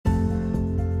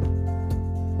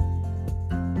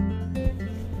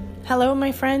Hello,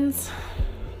 my friends.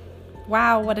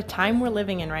 Wow, what a time we're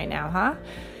living in right now, huh?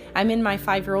 I'm in my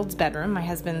 5-year-old's bedroom. My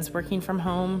husband's working from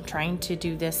home, trying to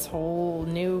do this whole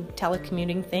new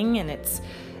telecommuting thing, and it's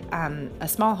a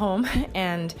small home,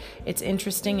 and it's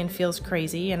interesting and feels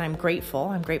crazy, and I'm grateful.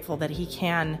 I'm grateful that he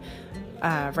can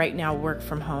right now work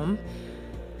from home.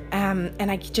 And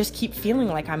I just keep feeling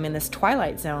like I'm in this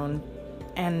twilight zone.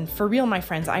 And for real, my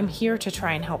friends, I'm here to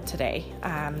try and help today.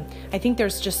 I think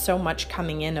there's just so much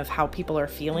coming in of how people are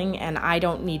feeling, and I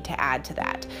don't need to add to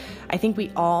that. I think we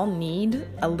all need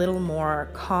a little more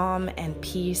calm and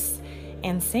peace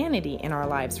and sanity in our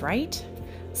lives, right?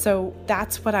 So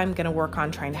that's what I'm going to work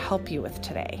on trying to help you with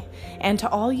today. And to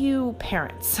all you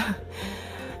parents,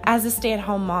 as a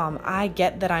stay-at-home mom, I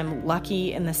get that I'm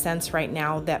lucky in the sense right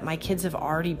now that my kids have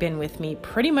already been with me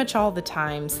pretty much all the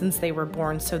time since they were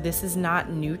born. So this is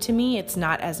not new to me. It's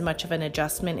not as much of an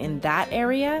adjustment in that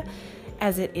area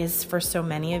as it is for so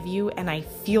many of you. And I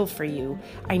feel for you.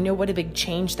 I know what a big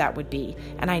change that would be.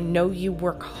 And I know you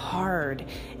work hard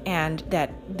and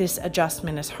that this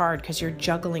adjustment is hard because you're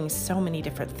juggling so many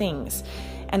different things.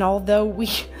 And although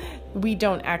we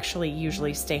don't actually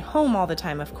usually stay home all the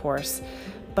time, of course,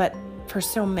 but for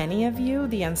so many of you,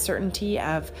 the uncertainty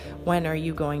of when are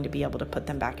you going to be able to put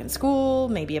them back in school,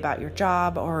 maybe about your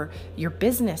job or your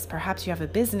business, perhaps you have a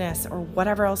business or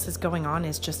whatever else is going on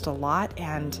is just a lot.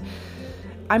 And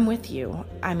I'm with you.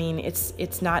 I mean,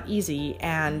 it's not easy.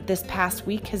 And this past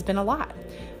week has been a lot.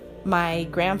 My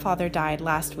grandfather died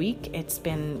last week. It's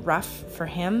been rough for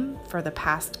him for the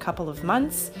past couple of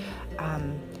months.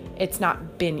 It's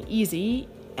not been easy.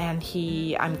 And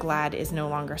I'm glad, is no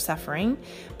longer suffering.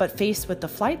 But faced with the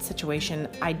flight situation,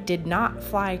 I did not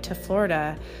fly to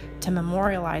Florida to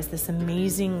memorialize this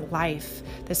amazing life,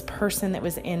 this person that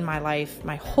was in my life,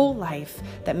 my whole life,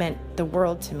 that meant the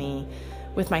world to me,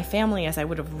 with my family as I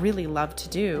would have really loved to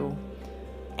do.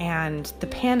 And the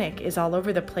panic is all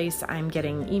over the place. I'm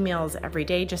getting emails every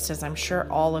day, just as I'm sure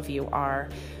all of you are,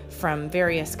 from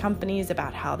various companies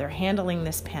about how they're handling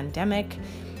this pandemic.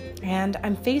 And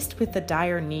I'm faced with the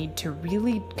dire need to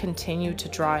really continue to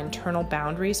draw internal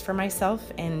boundaries for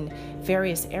myself in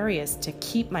various areas to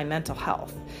keep my mental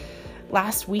health.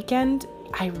 Last weekend,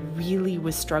 I really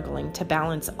was struggling to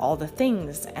balance all the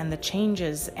things and the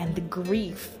changes and the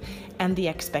grief and the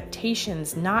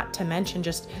expectations, not to mention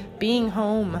just being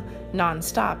home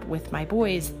nonstop with my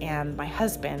boys and my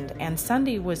husband. And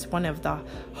Sunday was one of the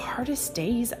hardest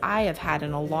days I have had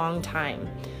in a long time.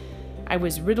 I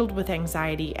was riddled with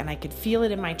anxiety and I could feel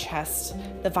it in my chest.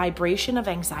 The vibration of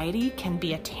anxiety can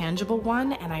be a tangible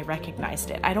one, and I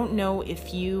recognized it. I don't know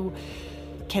if you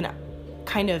can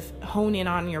kind of hone in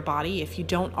on your body if you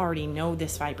don't already know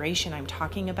this vibration I'm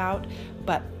talking about,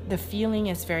 but the feeling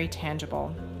is very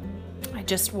tangible. I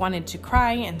just wanted to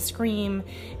cry and scream,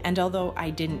 and although I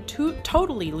didn't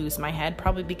totally lose my head,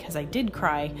 probably because I did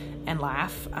cry and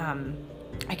laugh,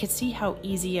 I could see how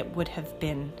easy it would have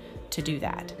been to do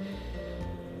that.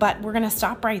 But we're going to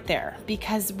stop right there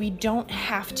because we don't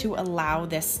have to allow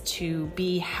this to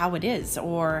be how it is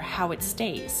or how it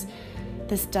stays.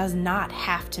 This does not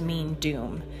have to mean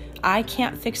doom. I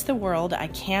can't fix the world. I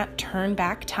can't turn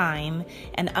back time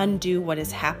and undo what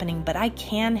is happening, but I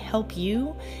can help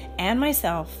you and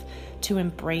myself to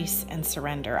embrace and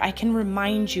surrender. I can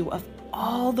remind you of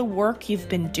all the work you've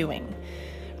been doing.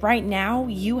 Right now,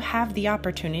 you have the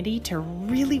opportunity to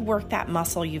really work that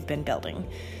muscle you've been building.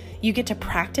 You get to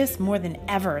practice more than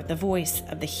ever the voice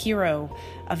of the hero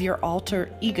of your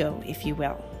alter ego, if you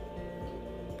will.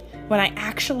 When I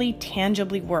actually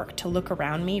tangibly work to look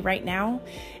around me right now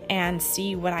and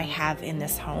see what I have in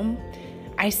this home,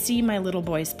 I see my little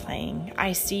boys playing.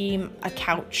 I see a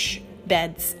couch,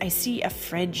 beds. I see a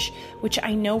fridge, which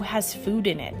I know has food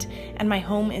in it, and my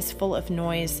home is full of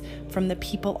noise from the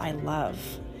people I love.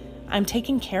 I'm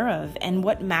taken care of, and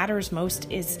what matters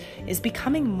most is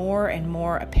becoming more and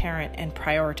more apparent and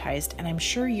prioritized, and I'm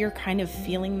sure you're kind of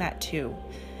feeling that too.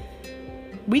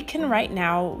 We can right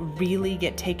now really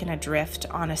get taken adrift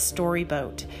on a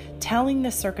storyboat, telling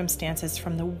the circumstances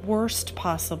from the worst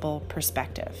possible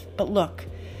perspective. But look,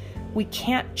 we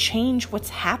can't change what's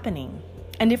happening.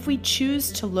 And if we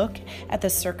choose to look at the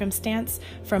circumstance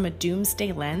from a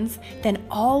doomsday lens, then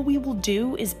all we will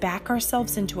do is back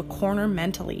ourselves into a corner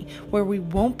mentally where we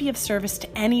won't be of service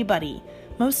to anybody,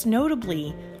 most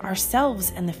notably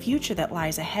ourselves and the future that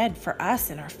lies ahead for us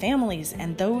and our families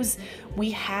and those we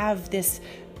have this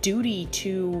duty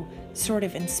to sort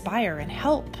of inspire and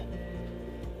help.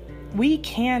 We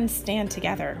can stand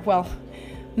together, well,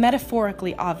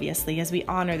 metaphorically, obviously, as we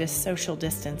honor this social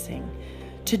distancing,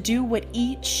 to do what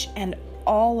each and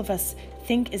all of us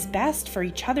think is best for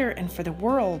each other and for the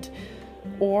world,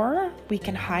 or we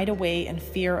can hide away in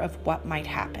fear of what might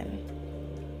happen.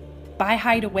 By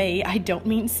hide away, I don't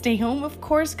mean stay home, of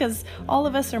course, because all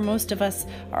of us or most of us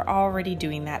are already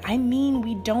doing that. I mean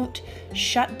we don't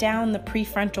shut down the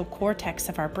prefrontal cortex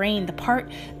of our brain, the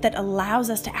part that allows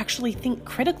us to actually think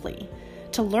critically,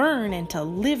 to learn and to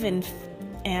live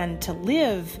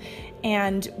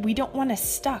and we don't want to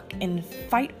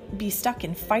be stuck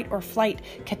in fight or flight,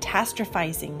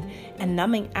 catastrophizing and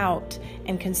numbing out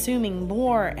and consuming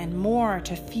more and more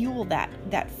to fuel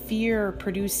that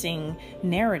fear-producing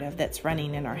narrative that's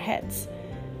running in our heads.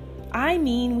 I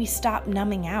mean we stop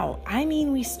numbing out. I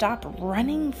mean we stop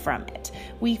running from it.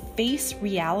 We face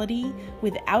reality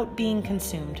without being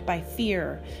consumed by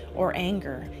fear or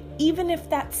anger, even if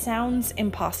that sounds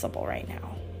impossible right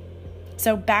now.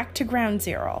 So back to ground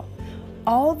zero.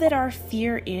 All that our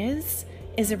fear is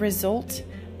a result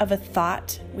of a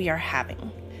thought we are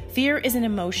having. Fear is an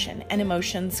emotion, and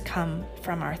emotions come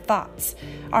from our thoughts.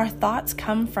 Our thoughts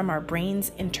come from our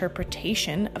brain's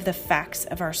interpretation of the facts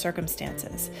of our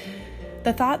circumstances.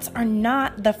 The thoughts are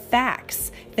not the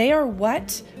facts. They are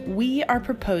what we are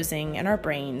proposing in our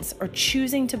brains or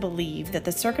choosing to believe that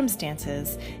the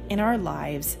circumstances in our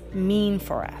lives mean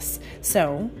for us.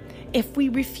 So, if we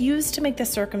refuse to make the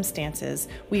circumstances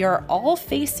we are all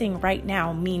facing right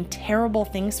now mean terrible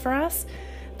things for us,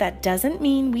 that doesn't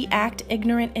mean we act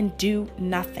ignorant and do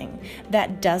nothing.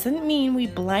 That doesn't mean we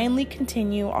blindly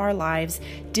continue our lives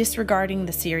disregarding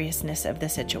the seriousness of the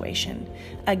situation.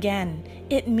 Again,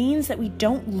 it means that we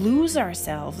don't lose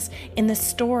ourselves in the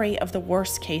story of the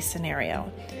worst case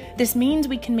scenario. This means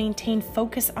we can maintain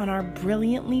focus on our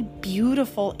brilliantly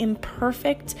beautiful,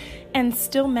 imperfect, and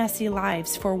still messy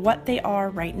lives for what they are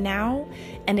right now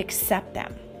and accept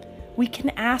them. We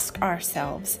can ask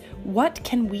ourselves, what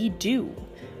can we do?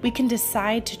 We can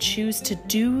decide to choose to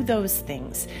do those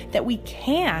things that we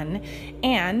can,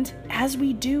 and as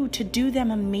we do, to do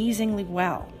them amazingly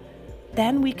well.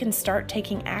 Then we can start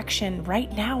taking action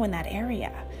right now in that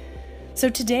area. So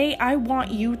today, I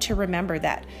want you to remember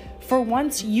that for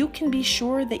once, you can be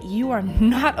sure that you are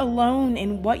not alone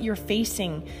in what you're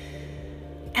facing.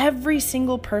 Every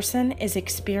single person is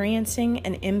experiencing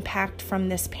an impact from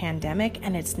this pandemic,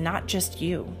 and it's not just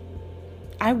you.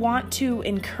 I want to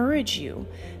encourage you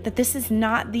that this is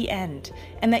not the end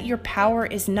and that your power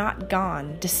is not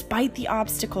gone despite the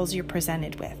obstacles you're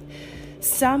presented with.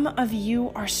 Some of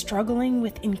you are struggling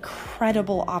with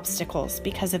incredible obstacles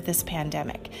because of this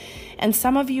pandemic, and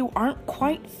some of you aren't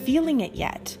quite feeling it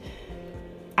yet.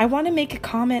 I want to make a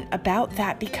comment about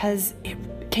that because it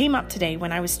came up today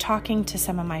when I was talking to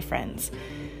some of my friends.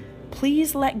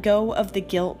 Please let go of the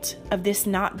guilt of this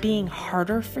not being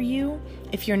harder for you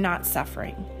if you're not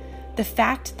suffering. The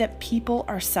fact that people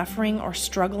are suffering or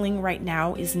struggling right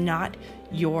now is not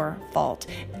your fault.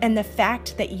 And the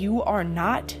fact that you are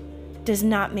not does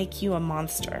not make you a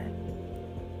monster.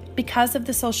 Because of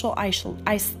the social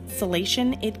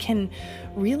isolation, it can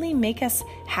really make us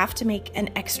have to make an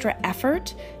extra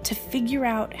effort to figure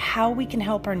out how we can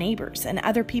help our neighbors and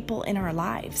other people in our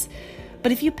lives.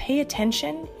 But if you pay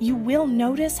attention, you will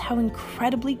notice how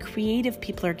incredibly creative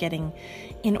people are getting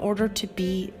in order to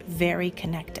be very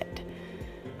connected.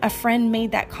 A friend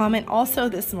made that comment also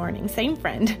this morning, same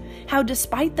friend, how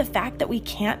despite the fact that we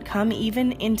can't come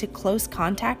even into close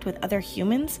contact with other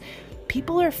humans,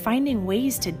 people are finding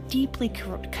ways to deeply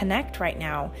connect right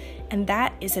now, and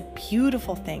that is a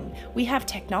beautiful thing. We have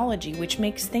technology which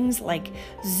makes things like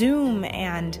Zoom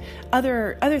and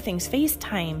other things,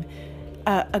 FaceTime,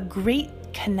 a great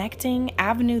connecting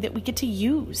avenue that we get to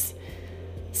use.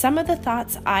 Some of the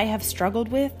thoughts I have struggled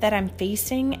with that I'm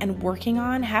facing and working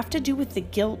on have to do with the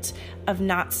guilt of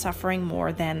not suffering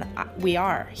more than we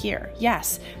are here.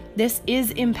 Yes, this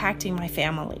is impacting my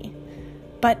family.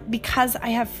 But because I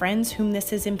have friends whom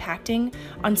this is impacting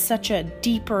on such a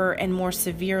deeper and more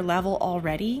severe level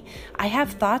already, I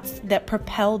have thoughts that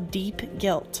propel deep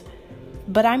guilt.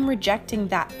 But I'm rejecting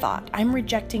that thought. I'm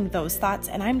rejecting those thoughts,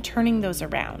 and I'm turning those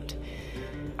around.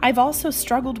 I've also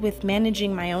struggled with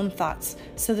managing my own thoughts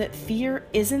so that fear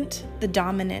isn't the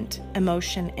dominant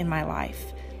emotion in my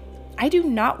life. I do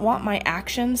not want my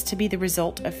actions to be the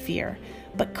result of fear,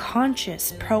 but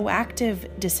conscious,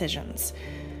 proactive decisions.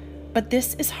 But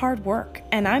this is hard work,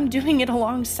 and I'm doing it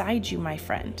alongside you, my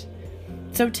friend.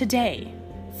 So today,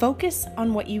 focus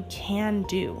on what you can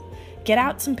do. Get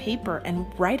out some paper and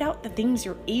write out the things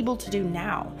you're able to do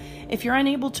now. If you're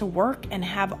unable to work and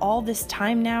have all this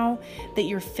time now that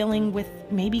you're filling with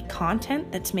maybe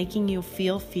content that's making you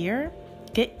feel fear,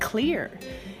 Get clear.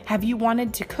 Have you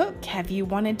wanted to cook? Have you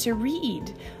wanted to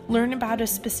read? Learn about a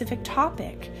specific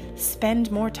topic?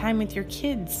 Spend more time with your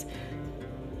kids?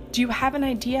 Do you have an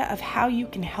idea of how you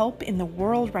can help in the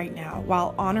world right now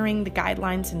while honoring the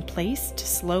guidelines in place to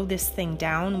slow this thing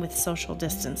down with social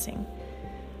distancing?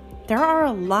 There are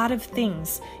a lot of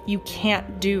things you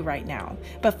can't do right now,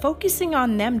 but focusing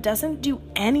on them doesn't do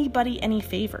anybody any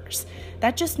favors.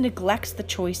 That just neglects the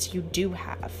choice you do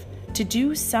have to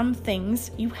do some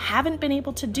things you haven't been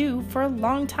able to do for a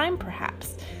long time,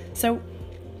 perhaps. So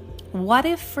what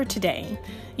if for today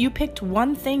you picked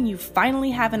one thing you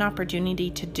finally have an opportunity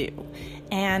to do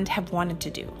and have wanted to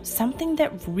do, something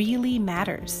that really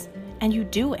matters, and you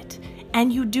do it,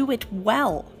 and you do it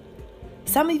well?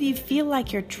 Some of you feel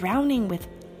like you're drowning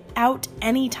without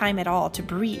any time at all to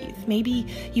breathe. Maybe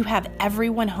you have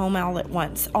everyone home all at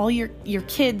once, all your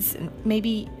kids, and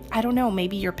maybe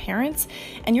your parents,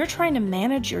 and you're trying to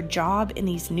manage your job in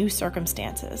these new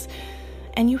circumstances.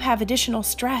 And you have additional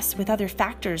stress with other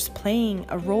factors playing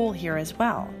a role here as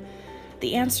well.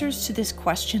 The answers to this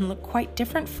question look quite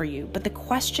different for you, but the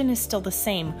question is still the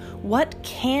same. What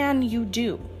can you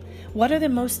do? What are the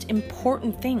most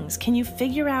important things? Can you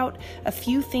figure out a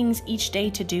few things each day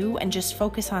to do and just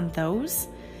focus on those?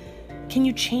 Can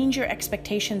you change your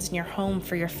expectations in your home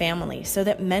for your family so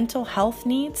that mental health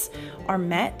needs are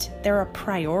met? They're a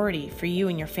priority for you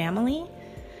and your family.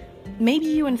 Maybe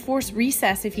you enforce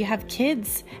recess if you have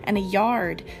kids and a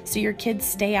yard so your kids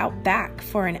stay out back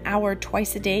for an hour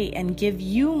twice a day and give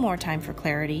you more time for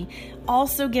clarity,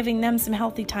 also giving them some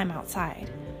healthy time outside.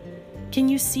 Can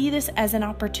you see this as an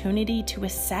opportunity to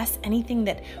assess anything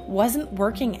that wasn't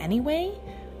working anyway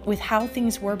with how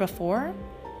things were before?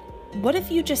 What if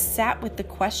you just sat with the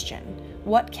question,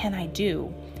 what can I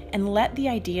do, and let the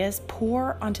ideas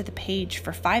pour onto the page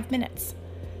for 5 minutes?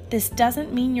 This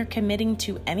doesn't mean you're committing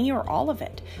to any or all of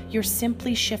it. You're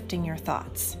simply shifting your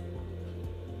thoughts.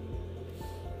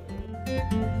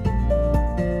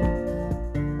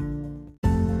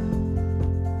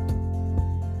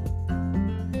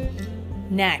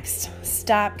 Next,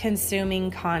 stop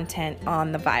consuming content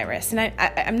on the virus. And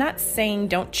I'm not saying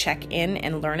don't check in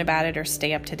and learn about it or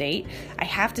stay up to date. I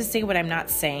have to say what I'm not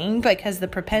saying because the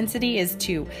propensity is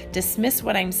to dismiss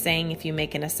what I'm saying if you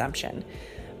make an assumption.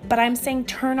 But I'm saying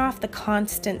turn off the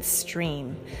constant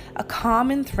stream. A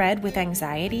common thread with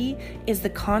anxiety is the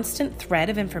constant thread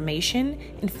of information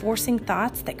enforcing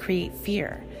thoughts that create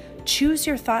fear. Choose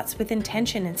your thoughts with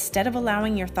intention instead of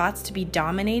allowing your thoughts to be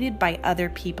dominated by other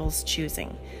people's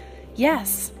choosing.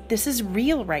 Yes, this is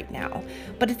real right now,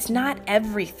 but it's not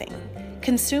everything.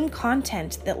 Consume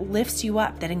content that lifts you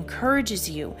up, that encourages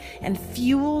you, and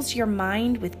fuels your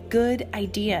mind with good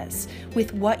ideas,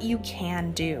 with what you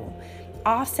can do.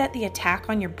 Offset the attack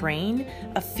on your brain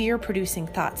of fear-producing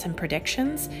thoughts and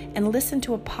predictions, and listen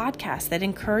to a podcast that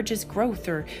encourages growth,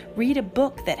 or read a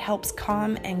book that helps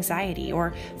calm anxiety,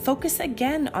 or focus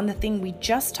again on the thing we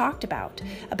just talked about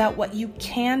what you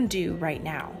can do right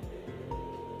now.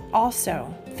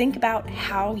 Also, think about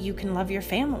how you can love your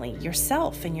family,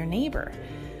 yourself, and your neighbor.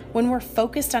 When we're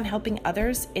focused on helping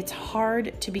others, it's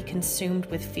hard to be consumed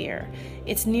with fear.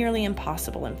 It's nearly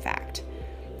impossible, in fact.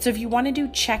 So if you want to do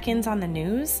check-ins on the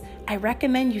news, I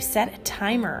recommend you set a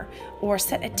timer or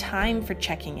set a time for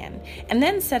checking in, and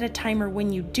then set a timer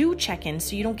when you do check in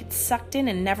so you don't get sucked in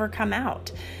and never come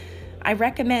out. I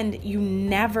recommend you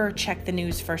never check the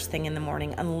news first thing in the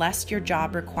morning unless your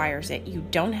job requires it. You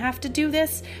don't have to do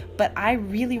this, but I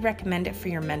really recommend it for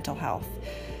your mental health.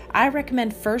 I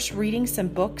recommend first reading some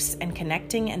books and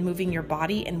connecting and moving your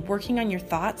body and working on your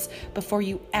thoughts before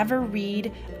you ever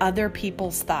read other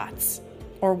people's thoughts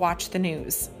or watch the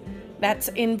news. That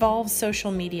involves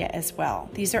social media as well.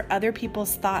 These are other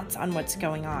people's thoughts on what's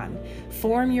going on.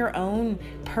 Form your own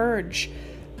purge.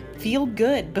 Feel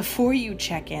good before you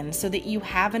check in so that you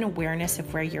have an awareness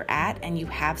of where you're at and you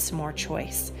have some more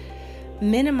choice.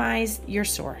 Minimize your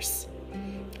source.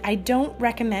 I don't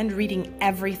recommend reading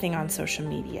everything on social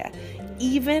media,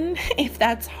 even if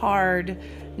that's hard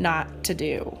not to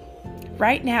do.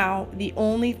 Right now, the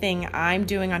only thing I'm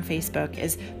doing on Facebook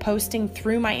is posting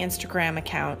through my Instagram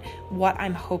account what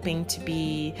I'm hoping to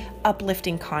be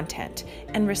uplifting content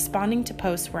and responding to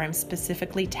posts where I'm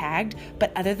specifically tagged.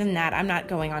 But other than that, I'm not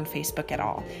going on Facebook at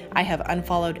all. I have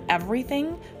unfollowed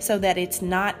everything so that it's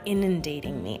not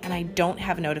inundating me, and I don't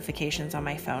have notifications on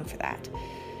my phone for that.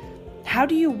 How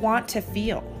do you want to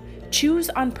feel? Choose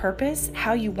on purpose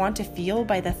how you want to feel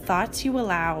by the thoughts you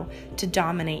allow to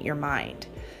dominate your mind.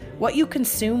 What you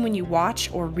consume when you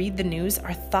watch or read the news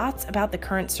are thoughts about the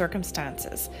current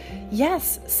circumstances.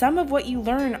 Yes, some of what you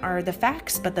learn are the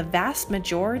facts, but the vast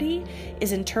majority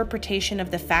is interpretation of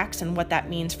the facts and what that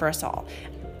means for us all.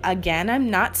 Again,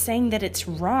 I'm not saying that it's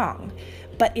wrong,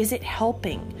 but is it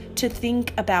helping to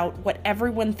think about what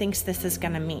everyone thinks this is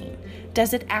going to mean?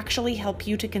 Does it actually help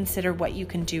you to consider what you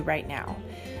can do right now?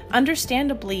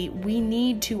 Understandably, we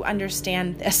need to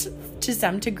understand this to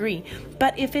some degree,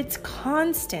 but if it's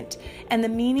constant and the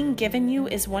meaning given you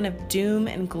is one of doom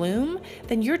and gloom,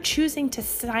 then you're choosing to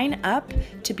sign up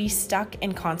to be stuck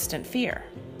in constant fear.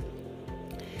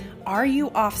 Are you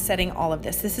offsetting all of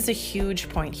this? This is a huge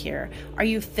point here. Are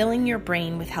you filling your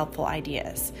brain with helpful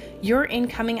ideas? Your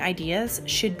incoming ideas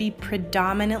should be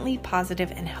predominantly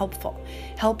positive and helpful,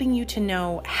 helping you to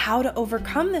know how to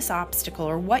overcome this obstacle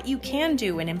or what you can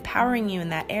do and empowering you in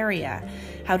that area,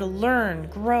 how to learn,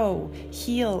 grow,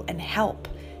 heal, and help,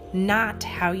 not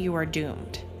how you are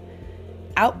doomed.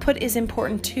 Output is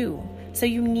important too, so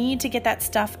you need to get that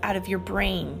stuff out of your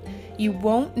brain. You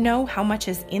won't know how much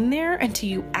is in there until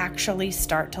you actually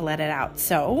start to let it out.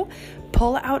 So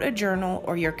pull out a journal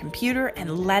or your computer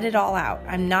and let it all out.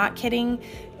 I'm not kidding.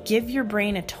 Give your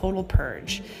brain a total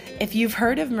purge. If you've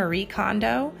heard of Marie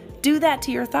Kondo, do that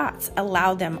to your thoughts.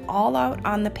 Allow them all out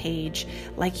on the page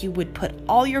like you would put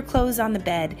all your clothes on the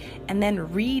bed and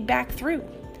then read back through.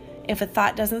 If a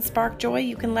thought doesn't spark joy,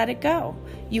 you can let it go.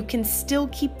 You can still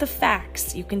keep the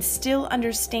facts. You can still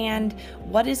understand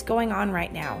what is going on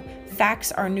right now.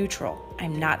 Facts are neutral.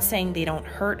 I'm not saying they don't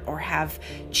hurt or have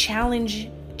challenges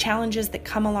that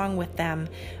come along with them.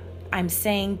 I'm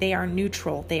saying they are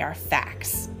neutral. They are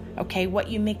facts. Okay? What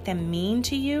you make them mean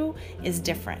to you is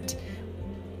different.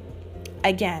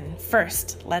 Again,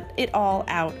 first, let it all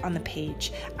out on the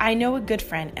page. I know a good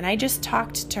friend, and I just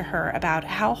talked to her about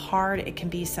how hard it can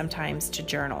be sometimes to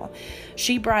journal.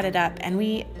 She brought it up, and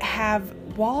we have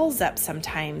walls up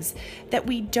sometimes that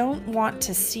we don't want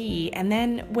to see. And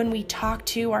then when we talk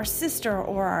to our sister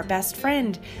or our best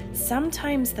friend,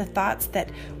 sometimes the thoughts that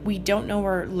we don't know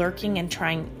are lurking and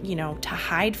trying, to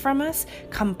hide from us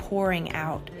come pouring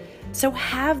out. So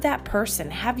have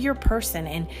your person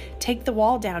and take the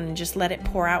wall down and just let it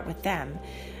pour out with them.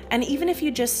 And even if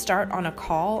you just start on a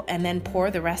call and then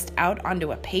pour the rest out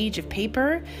onto a page of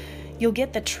paper, you'll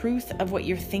get the truth of what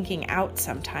you're thinking out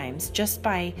sometimes just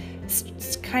by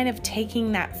kind of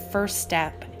taking that first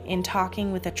step in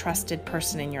talking with a trusted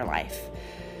person in your life.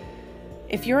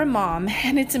 If you're a mom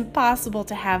and it's impossible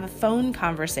to have a phone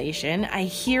conversation, I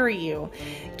hear you.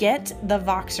 Get the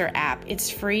Voxer app. It's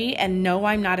free, and no,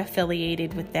 I'm not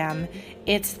affiliated with them.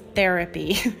 It's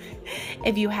therapy.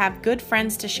 If you have good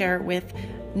friends to share it with,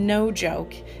 no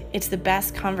joke, it's the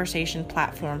best conversation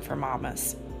platform for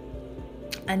mamas.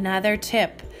 Another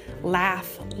tip,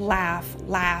 laugh,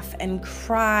 and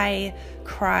cry.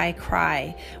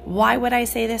 Why would I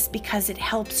say this? Because it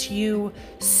helps you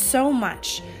so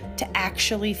much to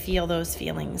actually feel those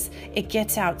feelings. It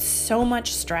gets out so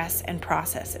much stress and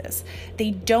processes.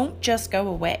 They don't just go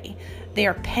away. They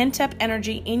are pent up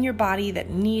energy in your body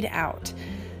that need out.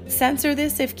 Censor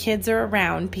this if kids are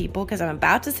around, people, because I'm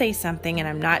about to say something and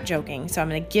I'm not joking. So I'm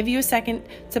going to give you a second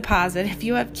to pause it if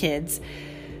you have kids.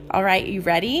 All right, you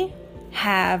ready?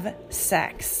 Have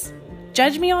sex.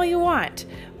 Judge me all you want,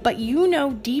 but you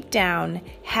know deep down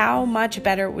how much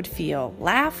better it would feel.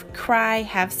 Laugh, cry,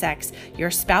 have sex. Your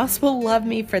spouse will love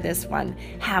me for this one.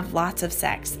 Have lots of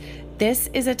sex. This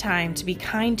is a time to be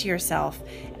kind to yourself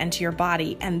and to your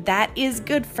body, and that is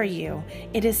good for you.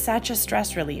 It is such a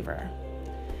stress reliever.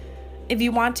 If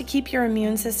you want to keep your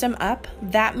immune system up,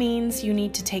 that means you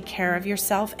need to take care of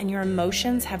yourself, and your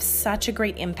emotions have such a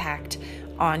great impact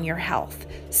on your health.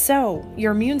 So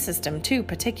your immune system too,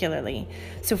 particularly.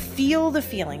 So feel the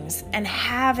feelings and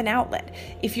have an outlet.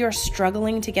 If you're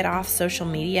struggling to get off social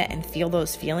media and feel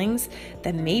those feelings,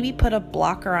 then maybe put a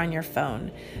blocker on your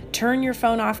phone. Turn your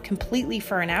phone off completely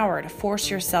for an hour to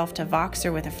force yourself to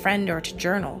Voxer with a friend or to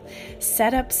journal.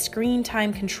 Set up screen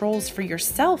time controls for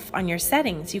yourself on your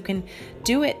settings. You can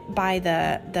do it by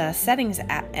the settings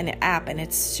app, and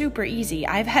it's super easy.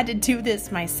 I've had to do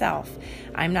this myself.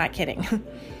 I'm not kidding.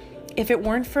 If it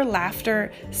weren't for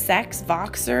laughter, sex,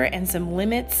 Voxer, and some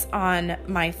limits on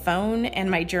my phone and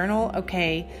my journal,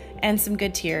 okay, and some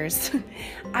good tears,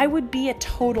 I would be a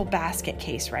total basket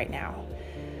case right now.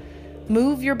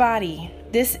 Move your body.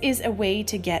 This is a way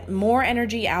to get more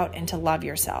energy out and to love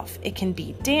yourself. It can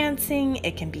be dancing,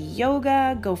 it can be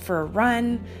yoga, go for a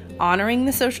run, honoring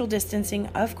the social distancing,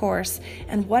 of course,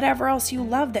 and whatever else you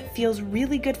love that feels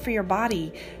really good for your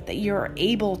body that you're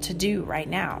able to do right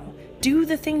now. Do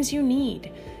the things you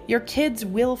need. Your kids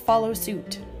will follow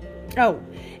suit. Oh,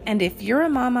 and if you're a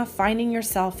mama finding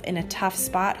yourself in a tough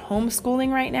spot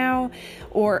homeschooling right now,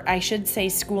 or I should say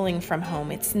schooling from home,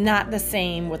 it's not the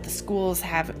same what the schools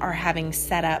are having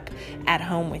set up at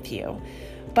home with you.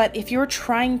 But if you're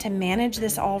trying to manage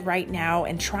this all right now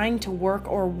and trying to work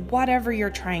or whatever you're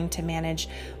trying to manage,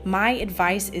 my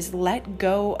advice is let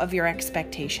go of your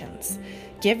expectations.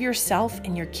 Give yourself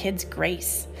and your kids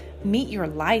grace. Meet your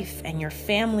life and your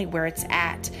family where it's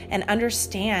at and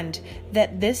understand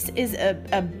that this is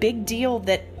a big deal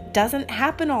that doesn't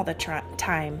happen all the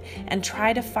time, and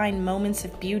try to find moments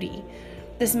of beauty.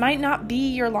 This might not be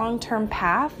your long-term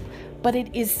path, but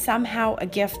it is somehow a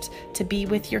gift to be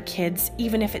with your kids,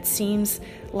 even if it seems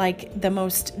like the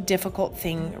most difficult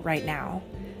thing right now.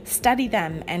 Study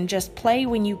them and just play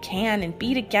when you can and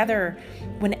be together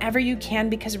whenever you can,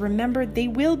 because remember, they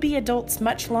will be adults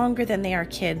much longer than they are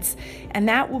kids, and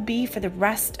that will be for the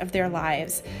rest of their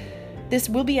lives. This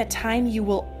will be a time you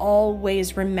will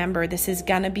always remember. This is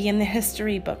going to be in the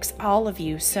history books, all of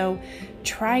you. So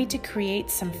try to create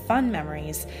some fun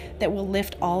memories that will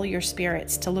lift all your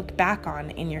spirits to look back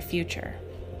on in your future.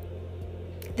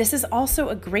 This is also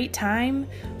a great time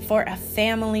for a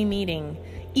family meeting.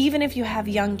 Even if you have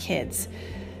young kids,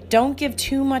 don't give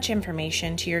too much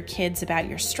information to your kids about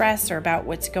your stress or about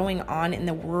what's going on in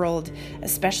the world,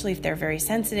 especially if they're very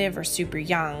sensitive or super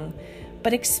young.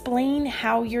 But explain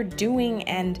how you're doing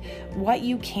and what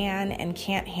you can and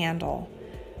can't handle.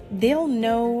 They'll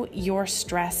know your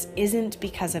stress isn't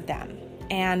because of them,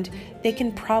 and they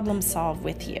can problem solve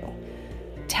with you.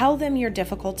 Tell them your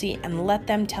difficulty and let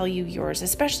them tell you yours.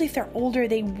 Especially if they're older,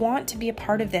 they want to be a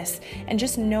part of this, and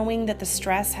just knowing that the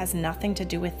stress has nothing to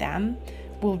do with them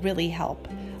will really help.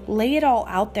 Lay it all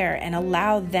out there and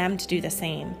allow them to do the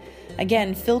same.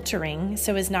 Again, filtering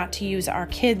so as not to use our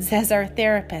kids as our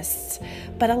therapists,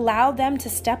 but allow them to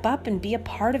step up and be a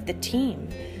part of the team.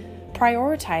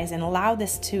 Prioritize and allow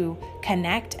this to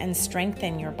connect and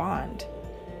strengthen your bond.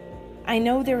 I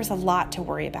know there is a lot to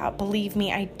worry about. Believe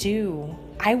me, I do.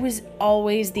 I was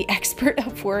always the expert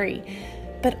of worry,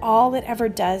 but all it ever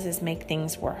does is make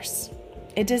things worse.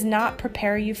 It does not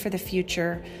prepare you for the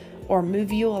future or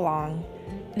move you along.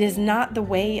 It is not the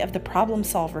way of the problem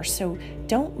solver, so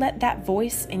don't let that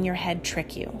voice in your head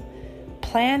trick you.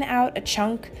 Plan out a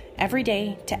chunk every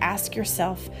day to ask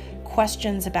yourself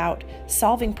questions about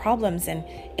solving problems, and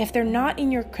if they're not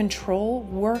in your control,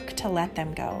 work to let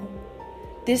them go.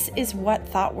 This is what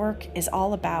thought work is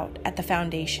all about at the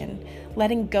foundation,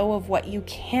 letting go of what you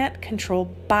can't control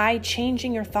by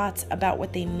changing your thoughts about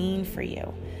what they mean for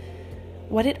you.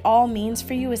 What it all means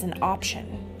for you is an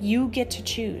option. You get to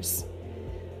choose.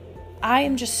 I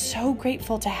am just so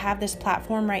grateful to have this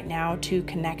platform right now to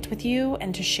connect with you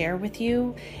and to share with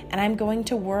you, and I'm going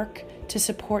to work to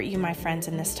support you, my friends,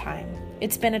 in this time.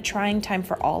 It's been a trying time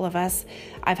for all of us.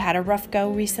 I've had a rough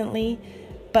go recently,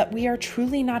 but we are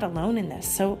truly not alone in this,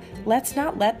 so let's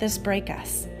not let this break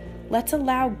us. Let's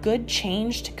allow good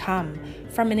change to come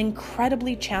from an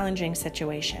incredibly challenging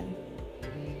situation.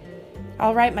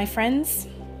 All right, my friends,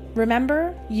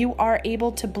 remember, you are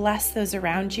able to bless those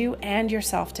around you and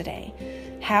yourself today.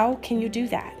 How can you do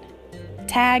that?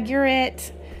 Tag, you're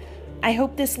it. I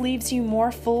hope this leaves you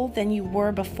more full than you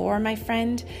were before, my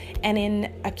friend, and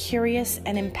in a curious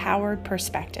and empowered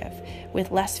perspective,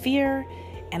 with less fear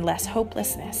and less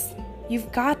hopelessness.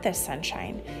 You've got this,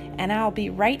 sunshine, and I'll be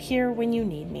right here when you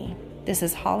need me. This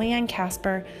is Holly Ann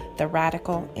Casper, the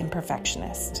Radical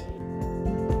Imperfectionist.